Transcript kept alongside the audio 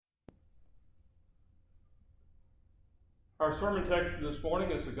Our sermon text for this morning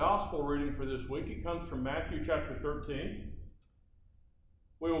is the gospel reading for this week. It comes from Matthew chapter 13.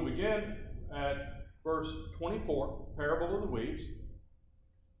 We will begin at verse 24, parable of the weeds.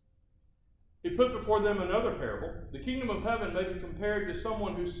 He put before them another parable. The kingdom of heaven may be compared to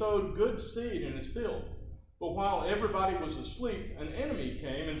someone who sowed good seed in his field. But while everybody was asleep, an enemy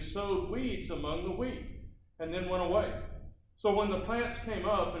came and sowed weeds among the wheat, and then went away. So when the plants came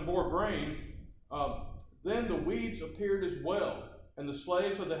up and bore grain, then the weeds appeared as well. And the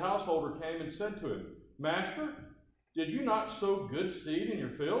slaves of the householder came and said to him, Master, did you not sow good seed in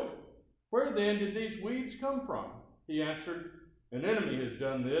your field? Where then did these weeds come from? He answered, An enemy has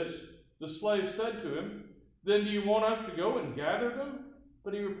done this. The slave said to him, Then do you want us to go and gather them?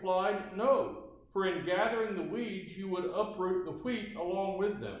 But he replied, No, for in gathering the weeds you would uproot the wheat along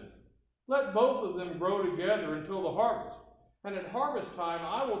with them. Let both of them grow together until the harvest. And at harvest time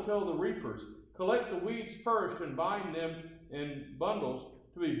I will tell the reapers, Collect the weeds first and bind them in bundles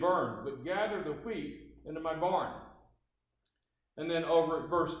to be burned, but gather the wheat into my barn. And then over at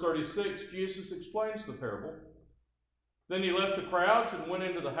verse 36, Jesus explains the parable. Then he left the crowds and went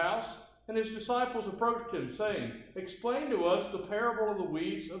into the house, and his disciples approached him, saying, Explain to us the parable of the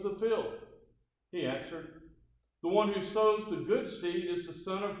weeds of the field. He answered, The one who sows the good seed is the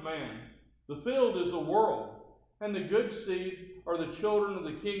Son of Man. The field is the world, and the good seed are the children of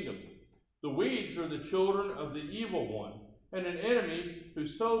the kingdom. The weeds are the children of the evil one, and an enemy who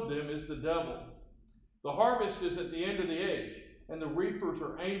sowed them is the devil. The harvest is at the end of the age, and the reapers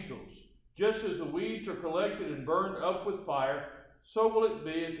are angels. Just as the weeds are collected and burned up with fire, so will it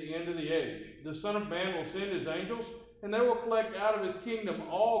be at the end of the age. The Son of Man will send his angels, and they will collect out of his kingdom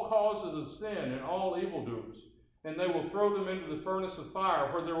all causes of sin and all evildoers, and they will throw them into the furnace of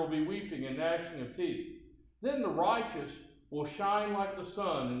fire, where there will be weeping and gnashing of teeth. Then the righteous will shine like the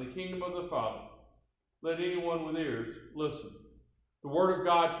sun in the kingdom of the Father. Let anyone with ears listen. The word of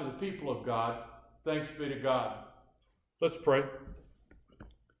God for the people of God. Thanks be to God. Let's pray.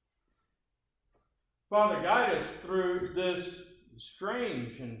 Father, guide us through this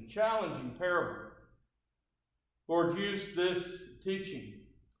strange and challenging parable. Lord, use this teaching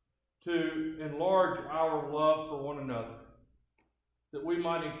to enlarge our love for one another, that we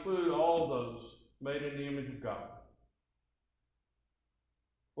might include all those made in the image of God.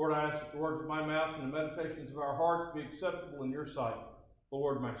 Lord, I ask that the words of my mouth and the meditations of our hearts be acceptable in your sight.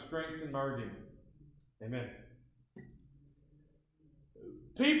 Lord, my strength and my redeemer. Amen.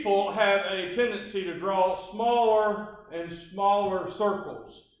 People have a tendency to draw smaller and smaller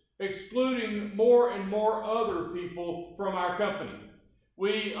circles, excluding more and more other people from our company.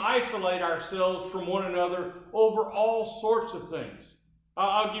 We isolate ourselves from one another over all sorts of things.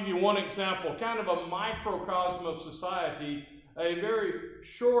 I'll give you one example, kind of a microcosm of society, a very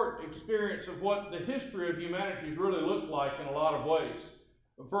short experience of what the history of humanity has really looked like in a lot of ways.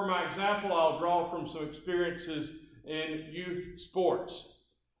 For my example, I'll draw from some experiences in youth sports.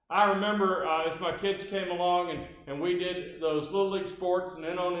 I remember as my kids came along and we did those little league sports and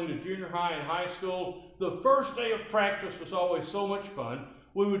then on into junior high and high school, the first day of practice was always so much fun.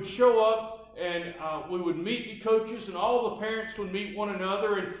 We would show up and we would meet the coaches, and all the parents would meet one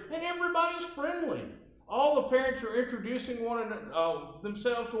another, and everybody's friendly. All the parents are introducing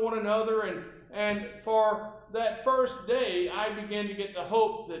themselves to one another, and for that first day, I began to get the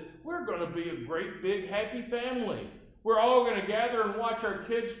hope that we're going to be a great, big, happy family. We're all going to gather and watch our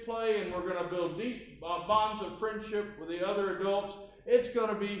kids play, and we're going to build deep bonds of friendship with the other adults. It's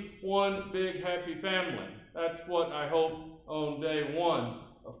going to be one big, happy family. That's what I hope on day one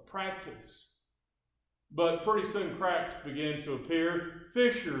of practice. But pretty soon cracks began to appear.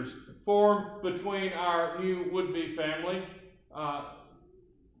 Fissures formed between our new would-be family.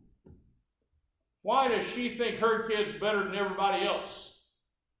 Why does she think her kid's better than everybody else?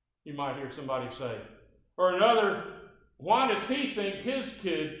 You might hear somebody say. Or another, why does he think his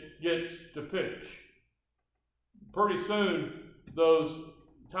kid gets to pitch? Pretty soon, those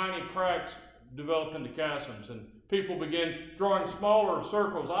tiny cracks develop into chasms, and people begin drawing smaller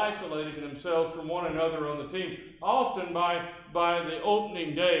circles, isolating themselves from one another on the team. Often by the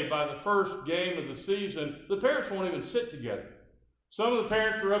opening day, by the first game of the season, the parents won't even sit together. Some of the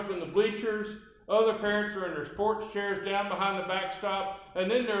parents are up in the bleachers. Other parents are in their sports chairs down behind the backstop. And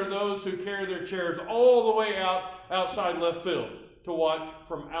then there are those who carry their chairs all the way outside left field to watch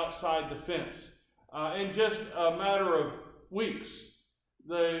from outside the fence. In just a matter of weeks,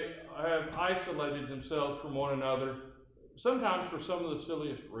 they have isolated themselves from one another, sometimes for some of the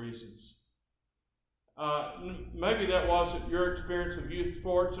silliest reasons. Maybe that wasn't your experience of youth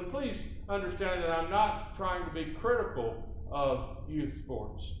sports, and please understand that I'm not trying to be critical of youth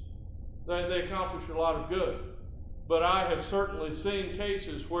sports. They accomplish a lot of good. but I have certainly seen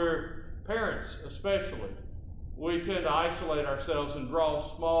cases where parents especially, we tend to isolate ourselves and draw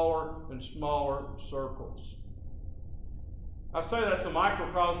smaller and smaller circles. I say that's a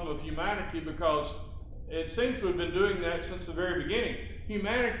microcosm of humanity because it seems to have been doing that since the very beginning.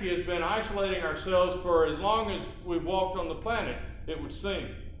 Humanity has been isolating ourselves for as long as we've walked on the planet, it would seem.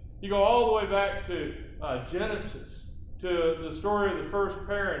 You go all the way back to Genesis, to the story of the first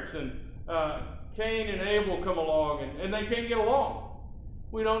parents, and Cain and Abel come along, and they can't get along.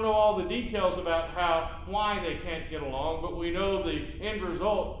 We don't know all the details about why they can't get along, but we know the end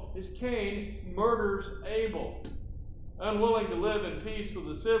result is Cain murders Abel. Unwilling to live in peace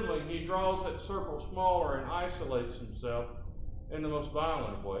with a sibling, he draws that circle smaller and isolates himself in the most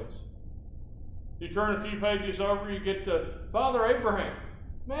violent of ways. You turn a few pages over, you get to Father Abraham,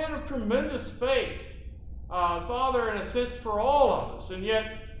 man of tremendous faith, father in a sense for all of us, and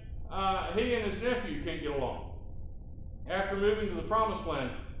yet he and his nephew can't get along. After moving to the Promised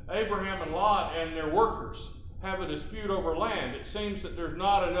Land, Abraham and Lot and their workers have a dispute over land. It seems that there's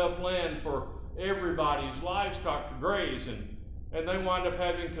not enough land for everybody's livestock to graze, and they wind up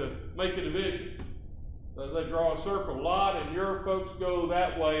having to make a division. They draw a circle. Lot and your folks go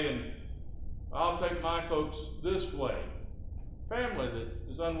that way, and I'll take my folks this way. Family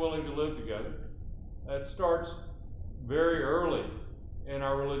that is unwilling to live together. That starts very early in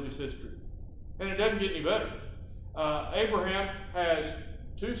our religious history. And it doesn't get any better. Abraham has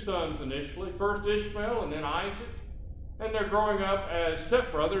two sons initially, first Ishmael and then Isaac. And they're growing up as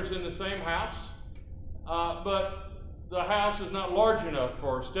stepbrothers in the same house. But the house is not large enough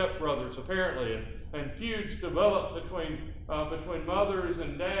for stepbrothers, apparently. And feuds develop between mothers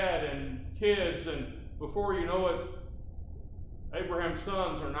and dad and kids. And before you know it, Abraham's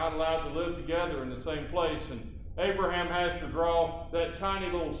sons are not allowed to live together in the same place. And Abraham has to draw that tiny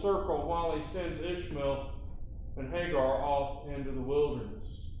little circle while he sends Ishmael and Hagar off into the wilderness.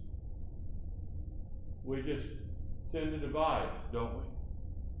 We just tend to divide, don't we?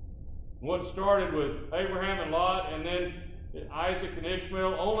 What started with Abraham and Lot and then Isaac and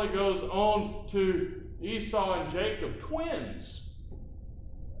Ishmael only goes on to Esau and Jacob, twins.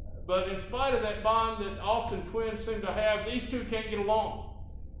 But in spite of that bond that often twins seem to have, these two can't get along.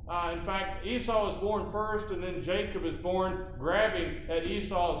 In fact, Esau is born first, and then Jacob is born grabbing at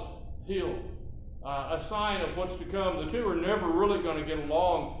Esau's heel. A sign of what's to come. The two are never really going to get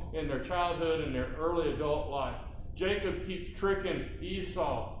along in their childhood and their early adult life. Jacob keeps tricking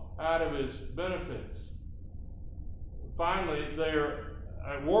Esau out of his benefits. Finally, they're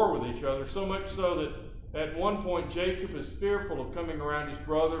at war with each other, so much so that at one point Jacob is fearful of coming around his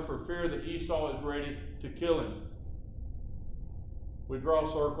brother for fear that Esau is ready to kill him. We draw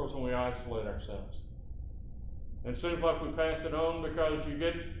circles and we isolate ourselves. And it seems like we pass it on because you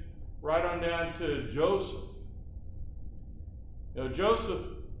get right on down to Joseph. Joseph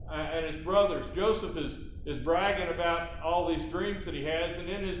and his brothers. Joseph is bragging about all these dreams that he has, and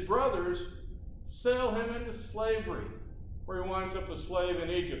then his brothers sell him into slavery, where he winds up a slave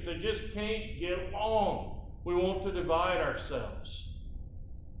in Egypt. They just can't get along. We want to divide ourselves.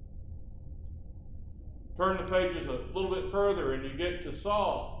 Turn the pages a little bit further and you get to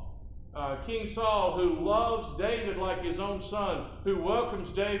Saul. King Saul, who loves David like his own son, who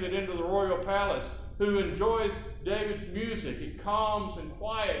welcomes David into the royal palace, who enjoys David's music. It calms and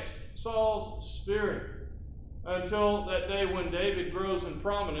quiets Saul's spirit until that day when David grows in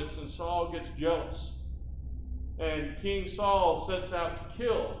prominence and Saul gets jealous. And King Saul sets out to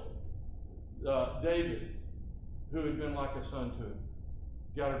kill David, who had been like a son to him.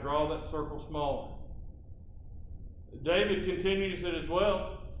 You've got to draw that circle smaller. David continues it as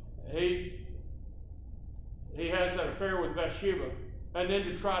well. He has that affair with Bathsheba, and then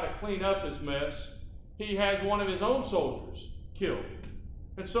to try to clean up his mess, he has one of his own soldiers killed.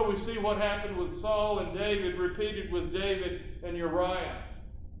 And so we see what happened with Saul and David repeated with David and Uriah.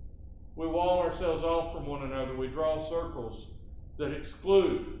 We wall ourselves off from one another. We draw circles that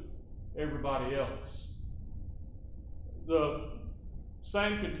exclude everybody else. The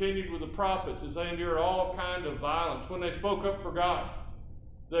same continued with the prophets as they endured all kinds of violence. When they spoke up for God,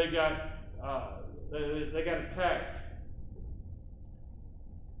 they got attacked.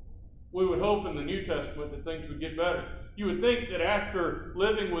 We would hope in the New Testament that things would get better. You would think that after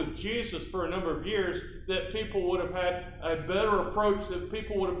living with Jesus for a number of years, that people would have had a better approach, that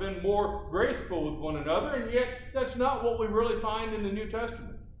people would have been more graceful with one another, and yet that's not what we really find in the New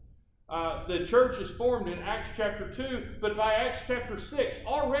Testament. The church is formed in Acts chapter 2, but by Acts chapter 6,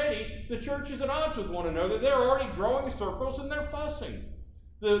 already the church is at odds with one another. They're already drawing circles and they're fussing.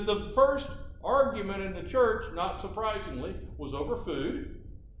 The first argument in the church, not surprisingly, was over food.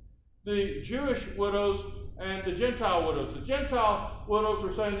 The Jewish widows and the Gentile widows. The Gentile widows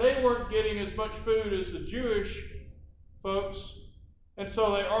were saying they weren't getting as much food as the Jewish folks, and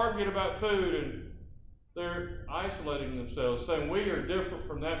so they argued about food, and they're isolating themselves, saying we are different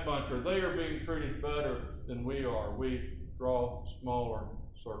from that bunch, or they are being treated better than we are. We draw smaller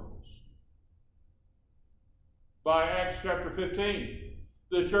circles. By Acts chapter 15,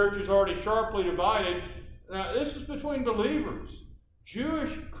 the church is already sharply divided. Now, this is between believers.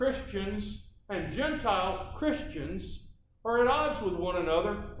 Jewish Christians and Gentile Christians are at odds with one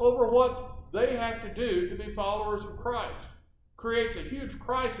another over what they have to do to be followers of Christ. Creates a huge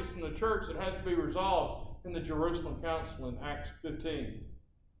crisis in the church that has to be resolved in the Jerusalem Council in Acts 15.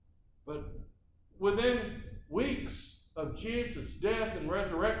 But within weeks of Jesus' death and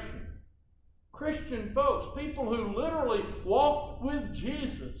resurrection, Christian folks, people who literally walked with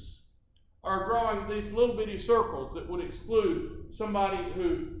Jesus, are drawing these little bitty circles that would exclude somebody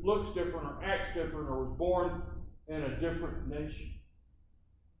who looks different or acts different or was born in a different nation.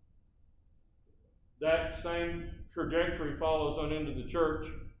 That same trajectory follows on into the church.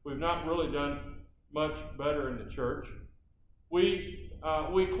 We've not really done much better in the church. We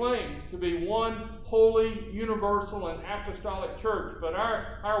claim to be one holy, universal, and apostolic church, but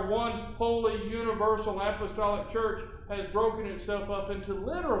our one holy, universal, apostolic church has broken itself up into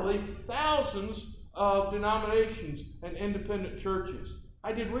literally thousands of denominations and independent churches.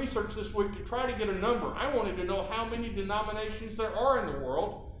 I did research this week to try to get a number. I wanted to know how many denominations there are in the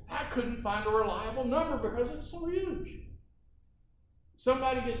world. I couldn't find a reliable number because it's so huge.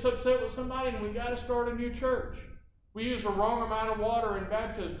 Somebody gets upset with somebody and we got to start a new church. We use the wrong amount of water in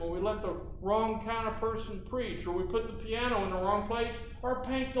baptism, or we let the wrong kind of person preach, or we put the piano in the wrong place, or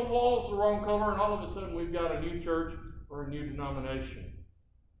paint the walls the wrong color, and all of a sudden we've got a new church or a new denomination.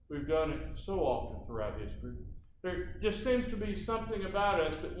 We've done it so often throughout history. There just seems to be something about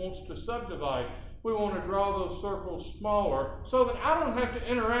us that wants to subdivide. We want to draw those circles smaller so that I don't have to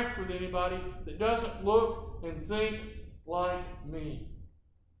interact with anybody that doesn't look and think like me.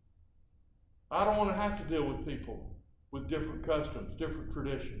 I don't want to have to deal with people with different customs, different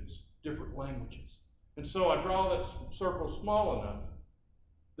traditions, different languages. And so I draw that circle small enough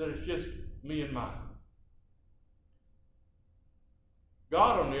that it's just me and mine.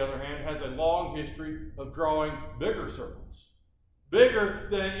 God, on the other hand, has a long history of drawing bigger circles, bigger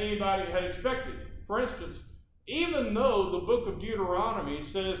than anybody had expected. For instance, even though the book of Deuteronomy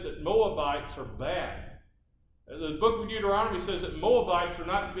says that Moabites are bad, the book of Deuteronomy says that Moabites are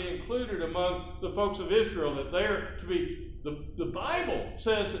not to be included among the folks of Israel, that they are to be, the Bible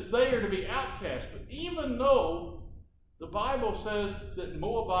says that they are to be outcast. But even though the Bible says that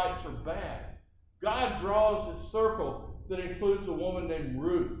Moabites are bad, God draws a circle that includes a woman named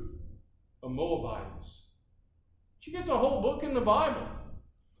Ruth, a Moabitess. She gets a whole book in the Bible.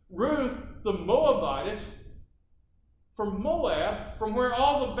 Ruth, the Moabitess, from Moab, from where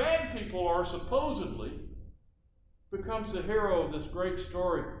all the bad people are supposedly, becomes the hero of this great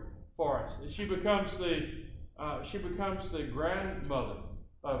story for us. And she becomes the grandmother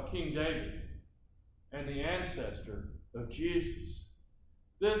of King David and the ancestor of Jesus.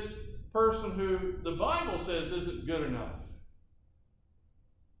 This person who the Bible says isn't good enough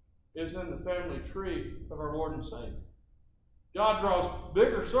is in the family tree of our Lord and Savior. God draws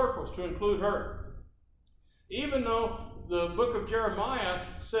bigger circles to include her. Even though the book of Jeremiah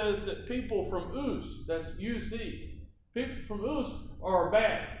says that people from Uz, that's U-Z, people from Uz are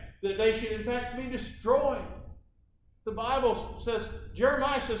bad, that they should in fact be destroyed. The Bible says,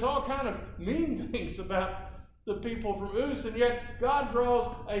 Jeremiah says all kind of mean things about the people from Uz, and yet God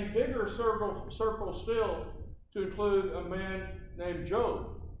draws a bigger circle still to include a man named Job.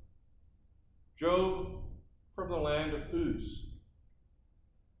 Job from the land of Uz.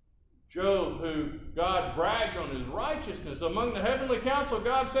 Job, who God bragged on his righteousness among the heavenly council.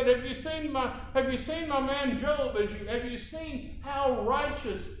 God said, have you seen my man Job? Have you seen how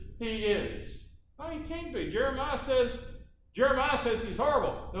righteous he is? No, he can't be. Jeremiah says he's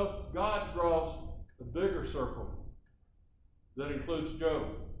horrible. No, God draws a bigger circle that includes Job.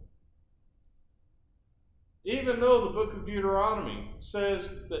 Even though the book of Deuteronomy says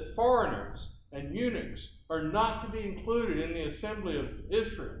that foreigners and eunuchs are not to be included in the assembly of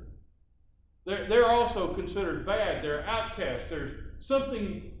Israel, they're also considered bad. They're outcasts. There's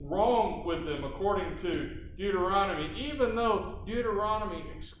something wrong with them according to Deuteronomy, even though Deuteronomy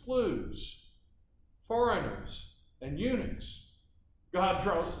excludes foreigners and eunuchs. God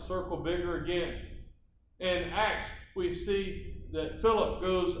draws the circle bigger again. In Acts, we see that Philip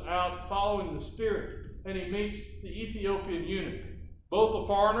goes out following the Spirit, and he meets the Ethiopian eunuch, both a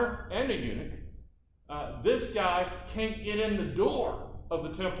foreigner and a eunuch. This guy can't get in the door of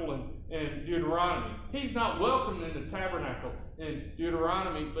the temple in Deuteronomy. He's not welcomed in the tabernacle in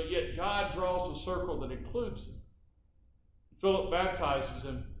Deuteronomy, but yet God draws a circle that includes him. Philip baptizes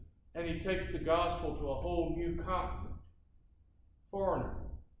him, and he takes the gospel to a whole new continent. Foreigner,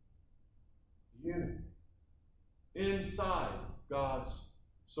 eunuch, inside God's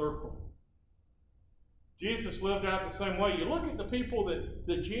circle. Jesus lived out the same way. You look at the people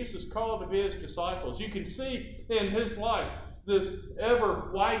that Jesus called to be his disciples. You can see in his life this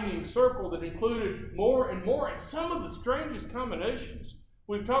ever-widening circle that included more and more, and some of the strangest combinations.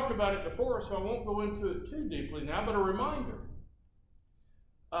 We've talked about it before, so I won't go into it too deeply now, but a reminder.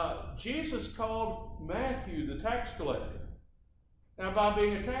 Jesus called Matthew the tax collector. Now, by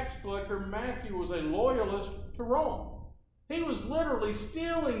being a tax collector, Matthew was a loyalist to Rome. He was literally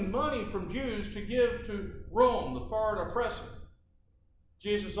stealing money from Jews to give to Rome, the foreign oppressor.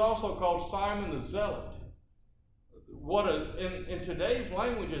 Jesus also called Simon the zealot. In today's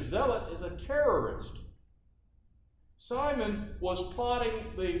language, a zealot is a terrorist. Simon was plotting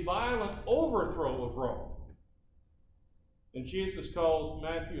the violent overthrow of Rome. And Jesus calls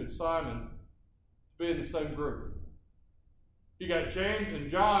Matthew and Simon to be in the same group. You got James and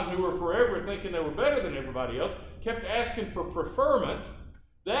John, who were forever thinking they were better than everybody else, kept asking for preferment.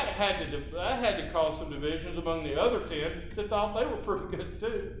 That had to cause some divisions among the other 10 that thought they were pretty good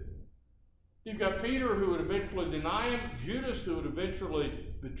too. You've got Peter, who would eventually deny him, Judas, who would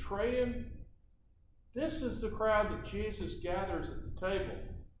eventually betray him. This is the crowd that Jesus gathers at the table.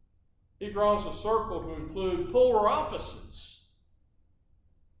 He draws a circle to include polar opposites.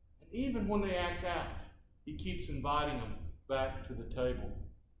 And even when they act out, he keeps inviting them back to the table.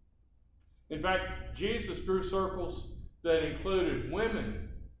 In fact, Jesus drew circles that included women,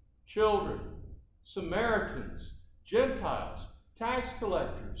 children, Samaritans, Gentiles, tax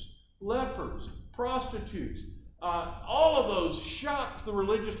collectors, lepers, prostitutes. All of those shocked the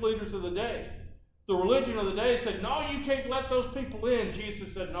religious leaders of the day. The religion of the day said, no, you can't let those people in.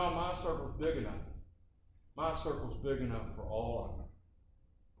 Jesus said, no, my circle's big enough. My circle's big enough for all of them.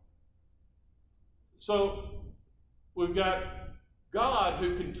 So we've got God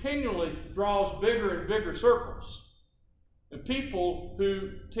who continually draws bigger and bigger circles, and people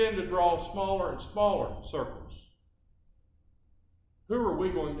who tend to draw smaller and smaller circles. Who are we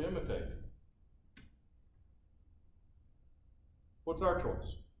going to imitate? What's our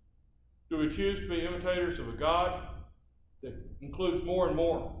choice? Do we choose to be imitators of a God that includes more and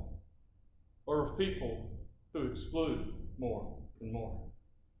more, or of people who exclude more and more?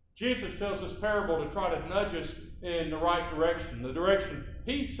 Jesus tells this parable to try to nudge us in the right direction, the direction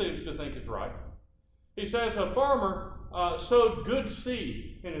he seems to think is right. He says a farmer sowed good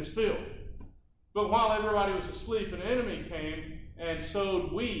seed in his field, but while everybody was asleep, an enemy came and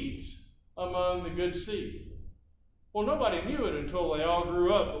sowed weeds among the good seed. Well, nobody knew it until they all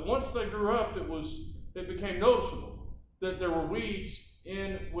grew up, but once they grew up, it became noticeable that there were weeds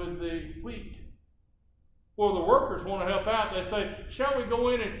in with the wheat. Well, the workers want to help out. They say, shall we go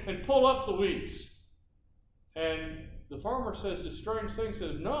in and pull up the weeds? And the farmer says this strange thing,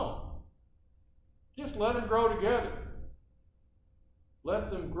 says, no, just let them grow together. Let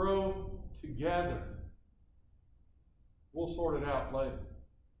them grow together. We'll sort it out later.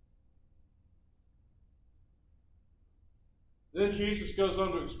 Then Jesus goes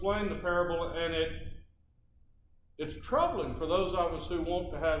on to explain the parable, and it's troubling for those of us who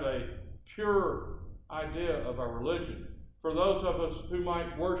want to have a pure idea of our religion. For those of us who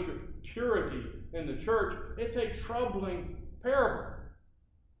might worship purity in the church, it's a troubling parable.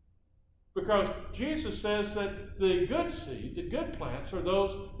 Because Jesus says that the good seed, the good plants, are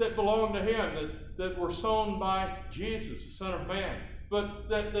those that belong to him, that were sown by Jesus, the Son of Man. But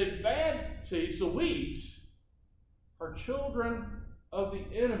that the bad seeds, the weeds, are children of the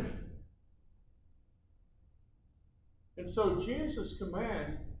enemy. And so Jesus'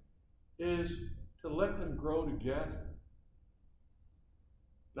 command is to let them grow together.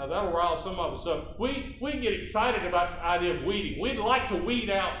 Now that'll rile some of us up. We get excited about the idea of weeding. We'd like to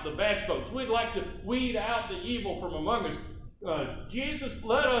weed out the bad folks. We'd like to weed out the evil from among us. Jesus,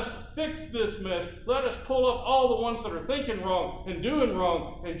 let us fix this mess. Let us pull up all the ones that are thinking wrong and doing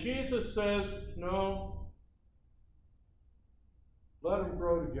wrong. And Jesus says, no, let them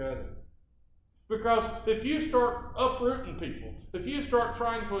grow together. Because if you start uprooting people, if you start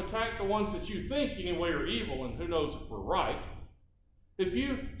trying to attack the ones that you think anyway are evil, and who knows if we're right, if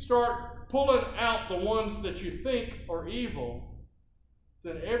you start pulling out the ones that you think are evil,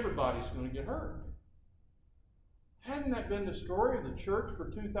 then everybody's going to get hurt. Hadn't that been the story of the church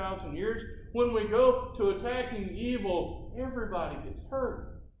for 2,000 years? When we go to attacking evil, everybody gets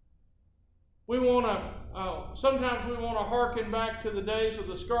hurt. Sometimes we want to hearken back to the days of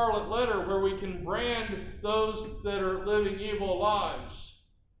the Scarlet Letter where we can brand those that are living evil lives,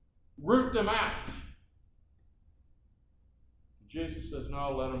 root them out. Jesus says,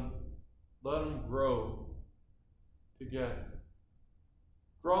 no, let them grow together.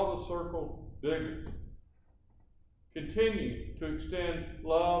 Draw the circle bigger. Continue to extend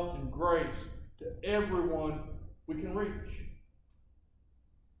love and grace to everyone we can reach.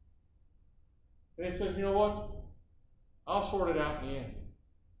 And he says, you know what? I'll sort it out in the end.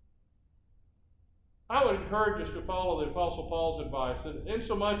 I would encourage us to follow the Apostle Paul's advice that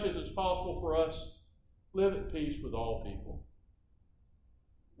insomuch as it's possible for us, live at peace with all people.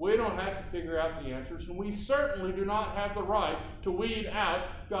 We don't have to figure out the answers, and we certainly do not have the right to weed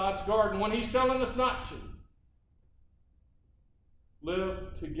out God's garden when He's telling us not to.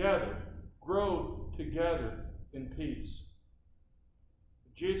 Live together, grow together in peace.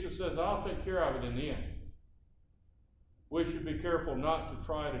 Jesus says, I'll take care of it in the end. We should be careful not to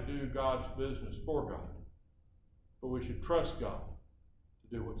try to do God's business for God, but we should trust God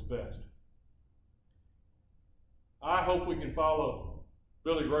to do what's best. I hope we can follow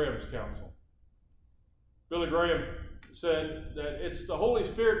Billy Graham's counsel. Billy Graham said that it's the Holy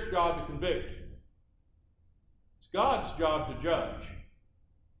Spirit's job to convict. It's God's job to judge.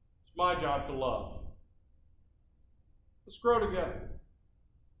 It's my job to love. Let's grow together.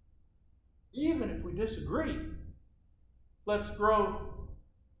 Even if we disagree, let's grow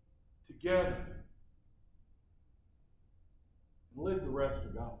together and leave the rest to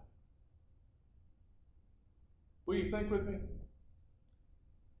God. Will you think with me?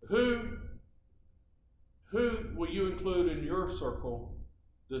 Who will you include in your circle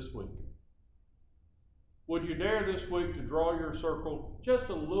this week? Would you dare this week to draw your circle just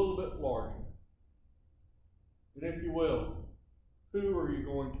a little bit larger? And if you will, who are you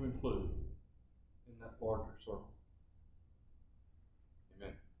going to include in that larger circle?